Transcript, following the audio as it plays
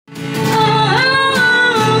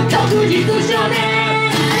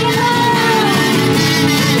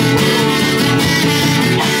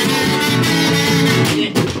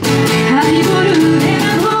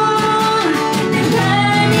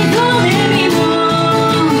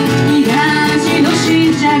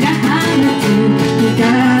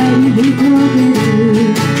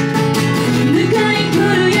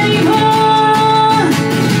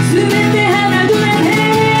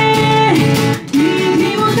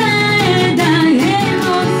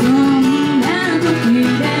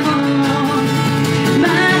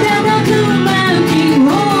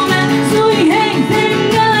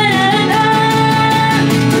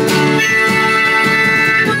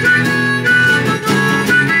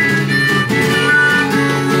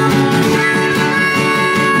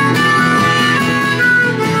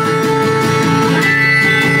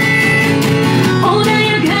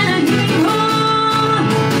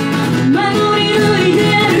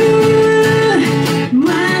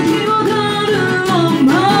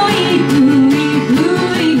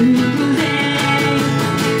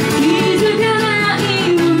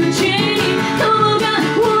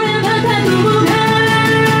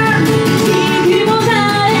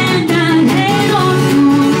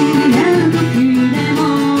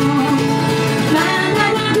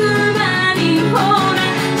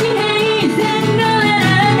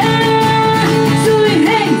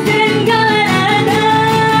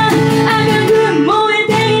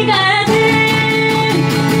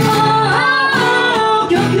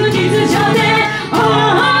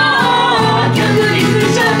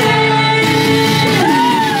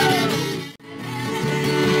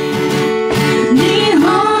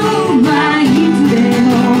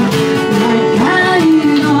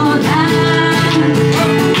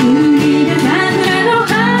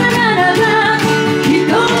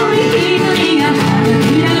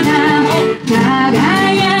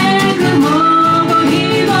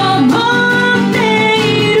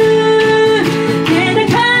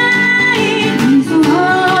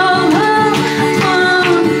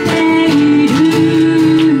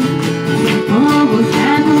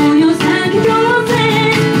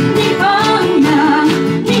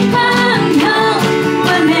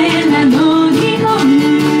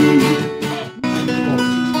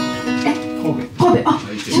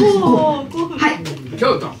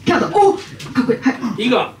いい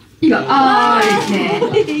ですね。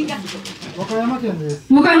和歌山県です。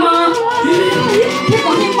和歌山。結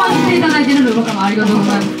構頻繁に来ていただいてるので、和歌山ありがとうご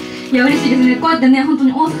ざいます。いや、嬉しいですね。こうやってね、本当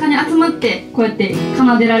に大阪に集まって、こうやって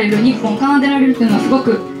奏でられる、日本奏でられるっていうのはすご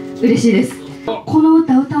く嬉しいです。この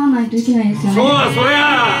歌歌わないといけないですよね。そうだ、そり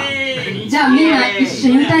ゃ。じゃあ、みんな一緒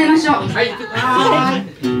に歌いましょう。はい。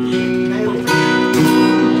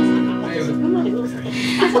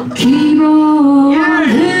希望を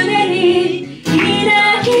胸に開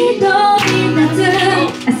き飛び立つ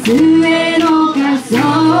明日への滑走路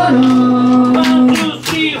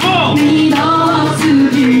御堂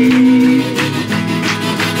筋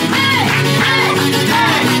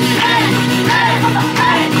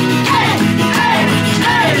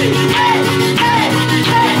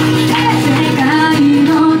世界の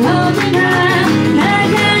どちら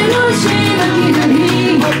長野島気取り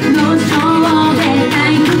の勝で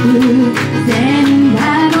大福千葉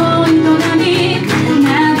の営み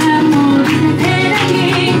長森立てなき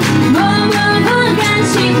桃の関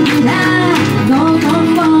心だどこ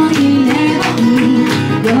もにねぼに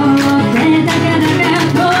両手高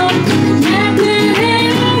々と100年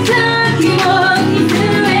先を見つ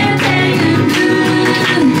めてゆく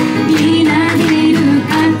みなぎる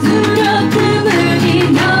活力無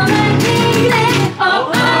理の巻でOh oh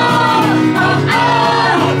oh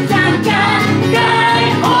oh 坂大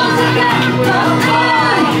大阪 Oh oh oh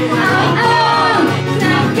oh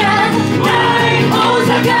坂大大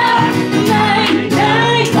阪大大大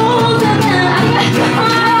阪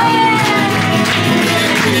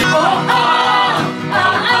Oh oh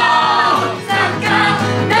oh oh 坂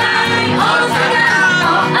大大阪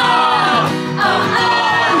Oh oh oh oh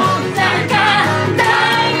坂大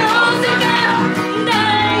大阪大大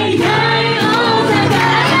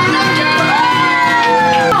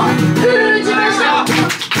打ちました。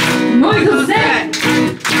もう一つね。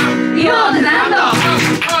ようでなんと。は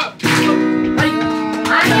い。ありがと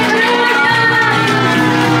うございました。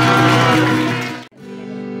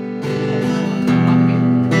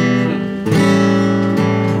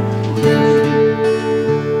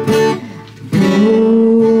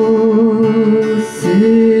どうす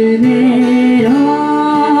メロ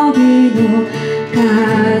ディの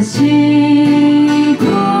歌詞国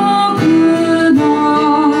も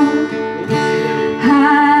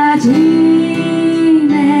始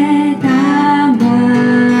めた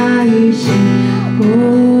毎し大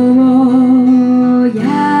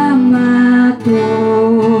山と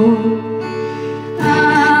天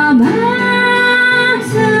津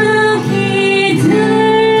日次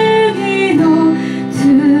の次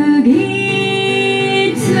々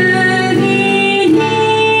に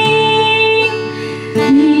三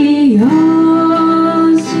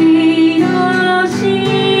好の示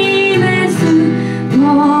す尊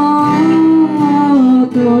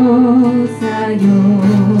さよ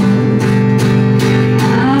仰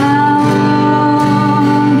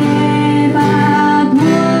げば年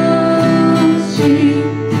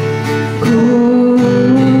広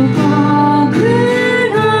告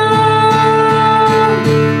の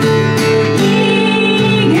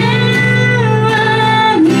紀元は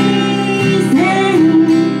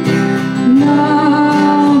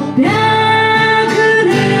2600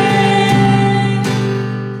年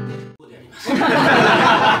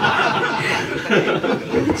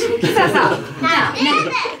さあさあ、じゃあ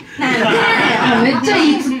ね、なんでめっちゃ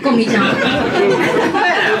いいツッコミじゃん。大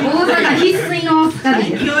阪必須のスカデ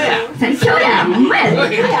ィです。最強や、ほんまや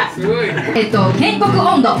で。建国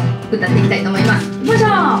音頭歌っていきたいと思います。よいしょ。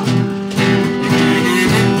さ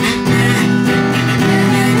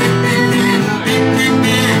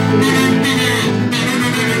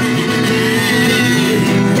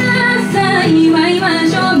あ祝いま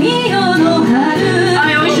しょう、御代の春。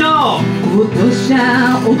今年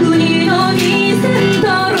はお国の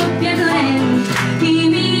2600年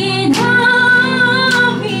君の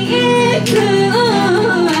ミク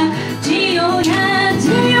は千代や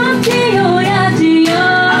千代千代や千代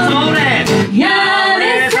や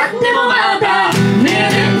れさってもまため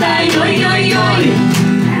でたいよいよいよい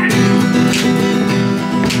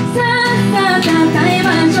さあさあたえ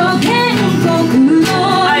ましょう建国の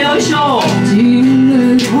神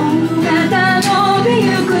武本型のびゆ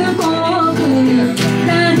く航空風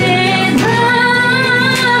た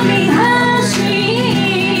み柱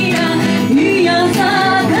いやさ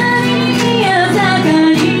かいや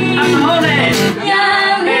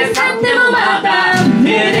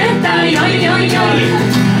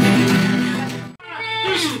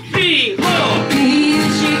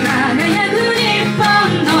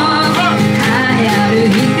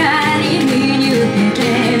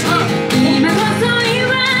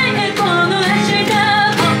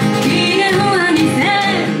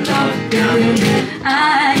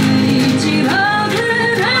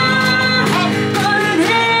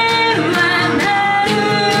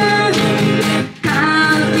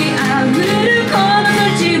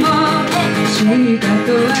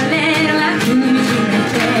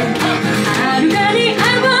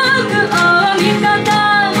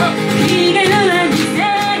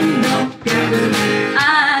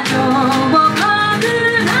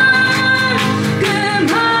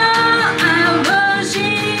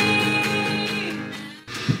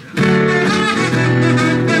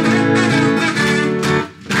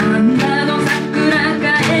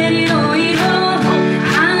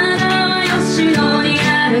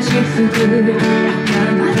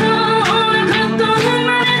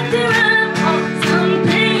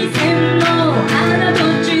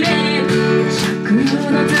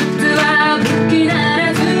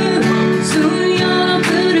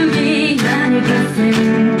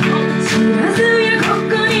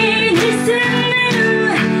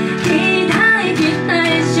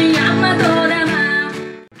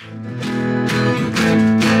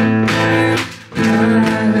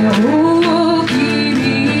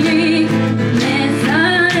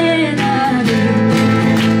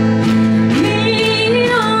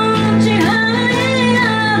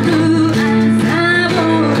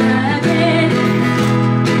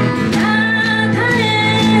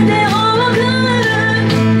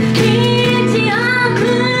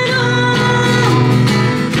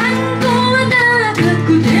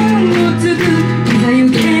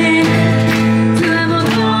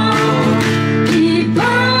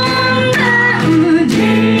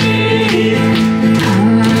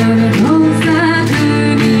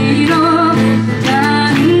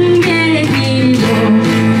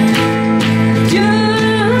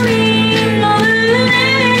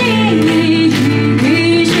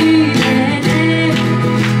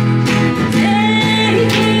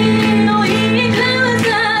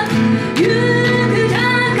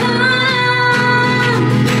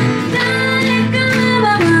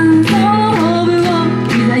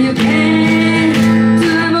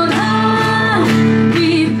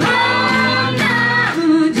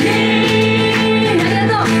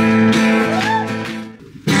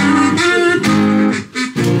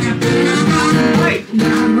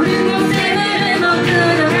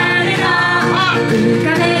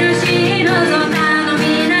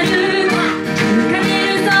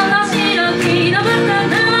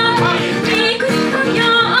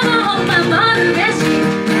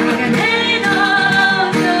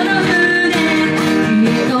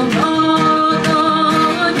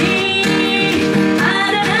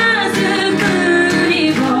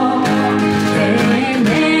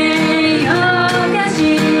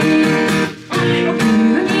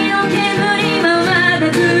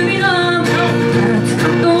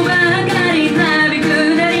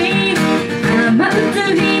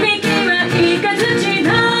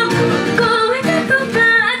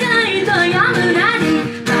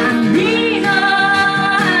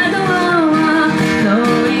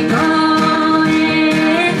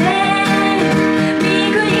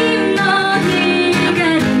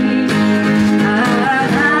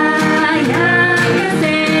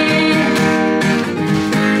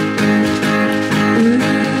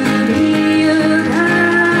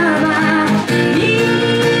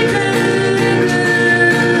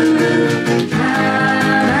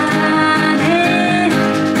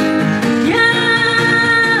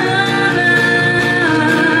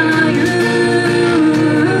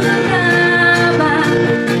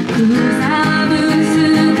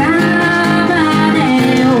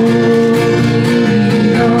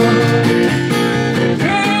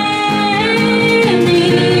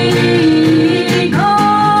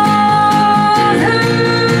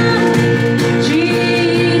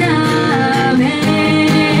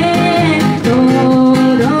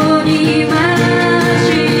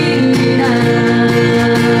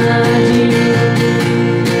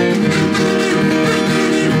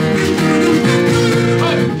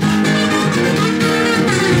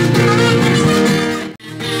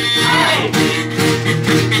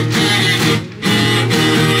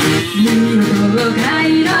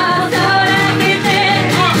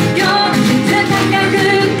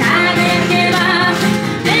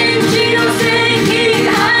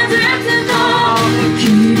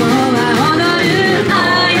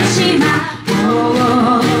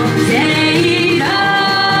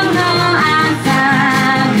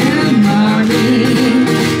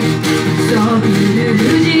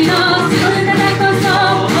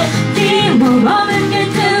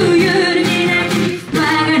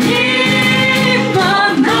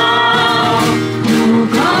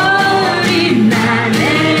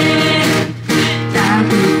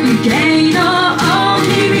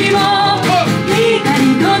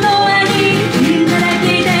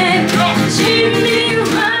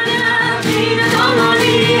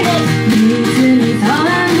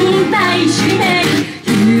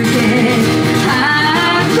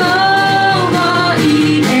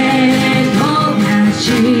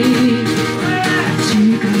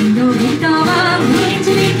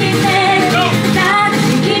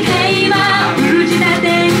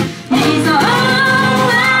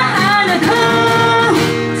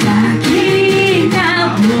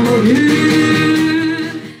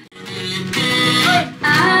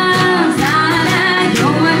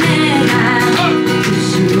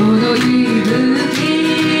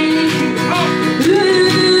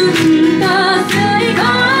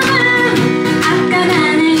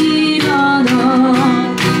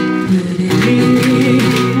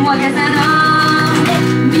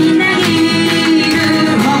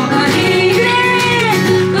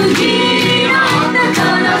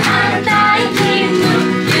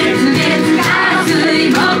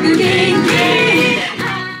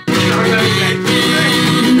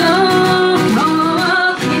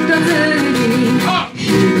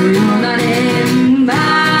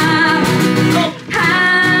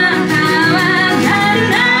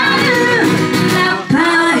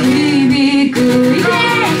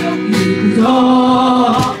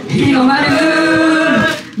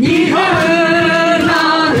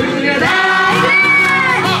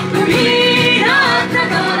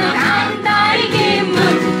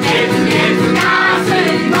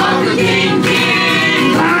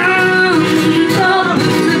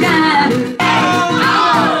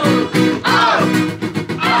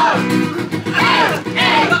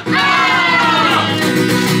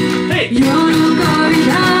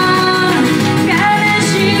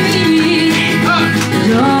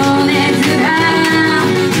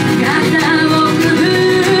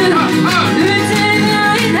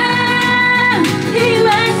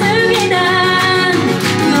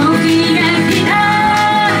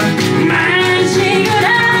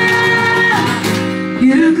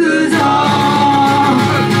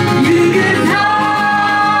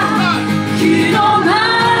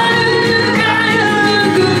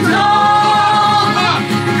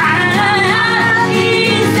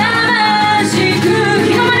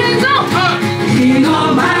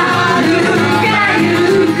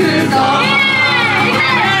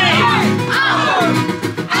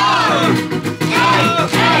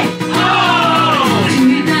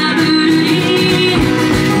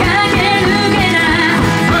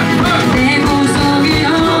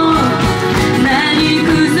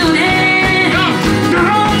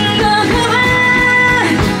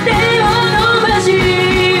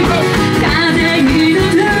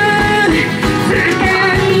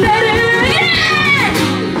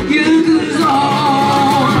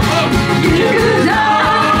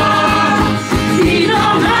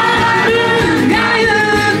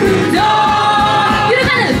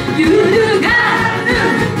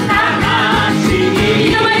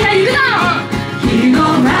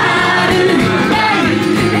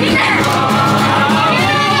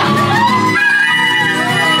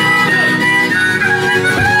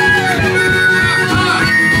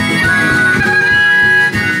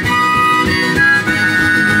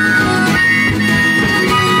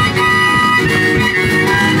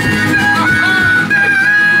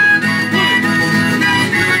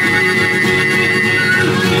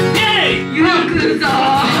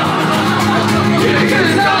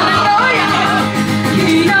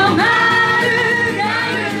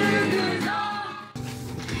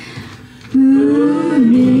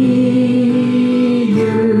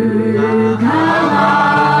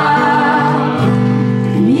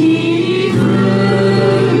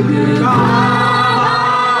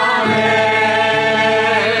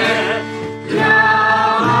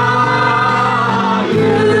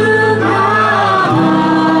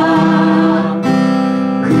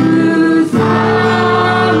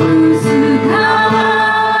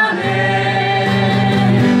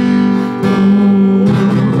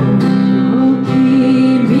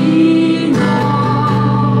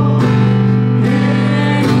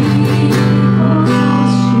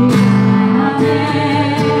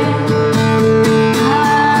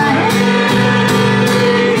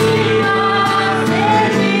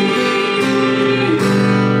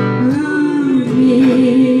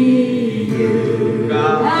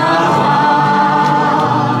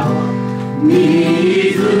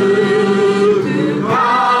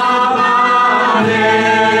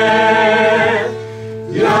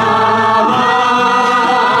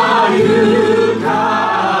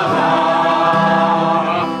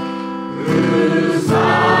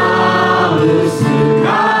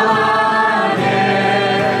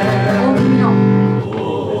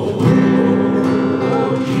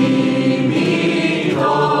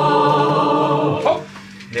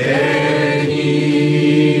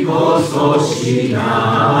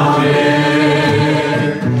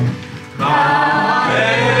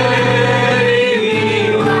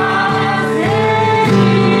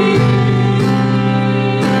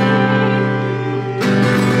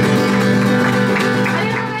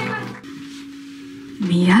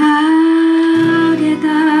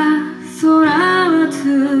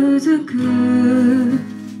く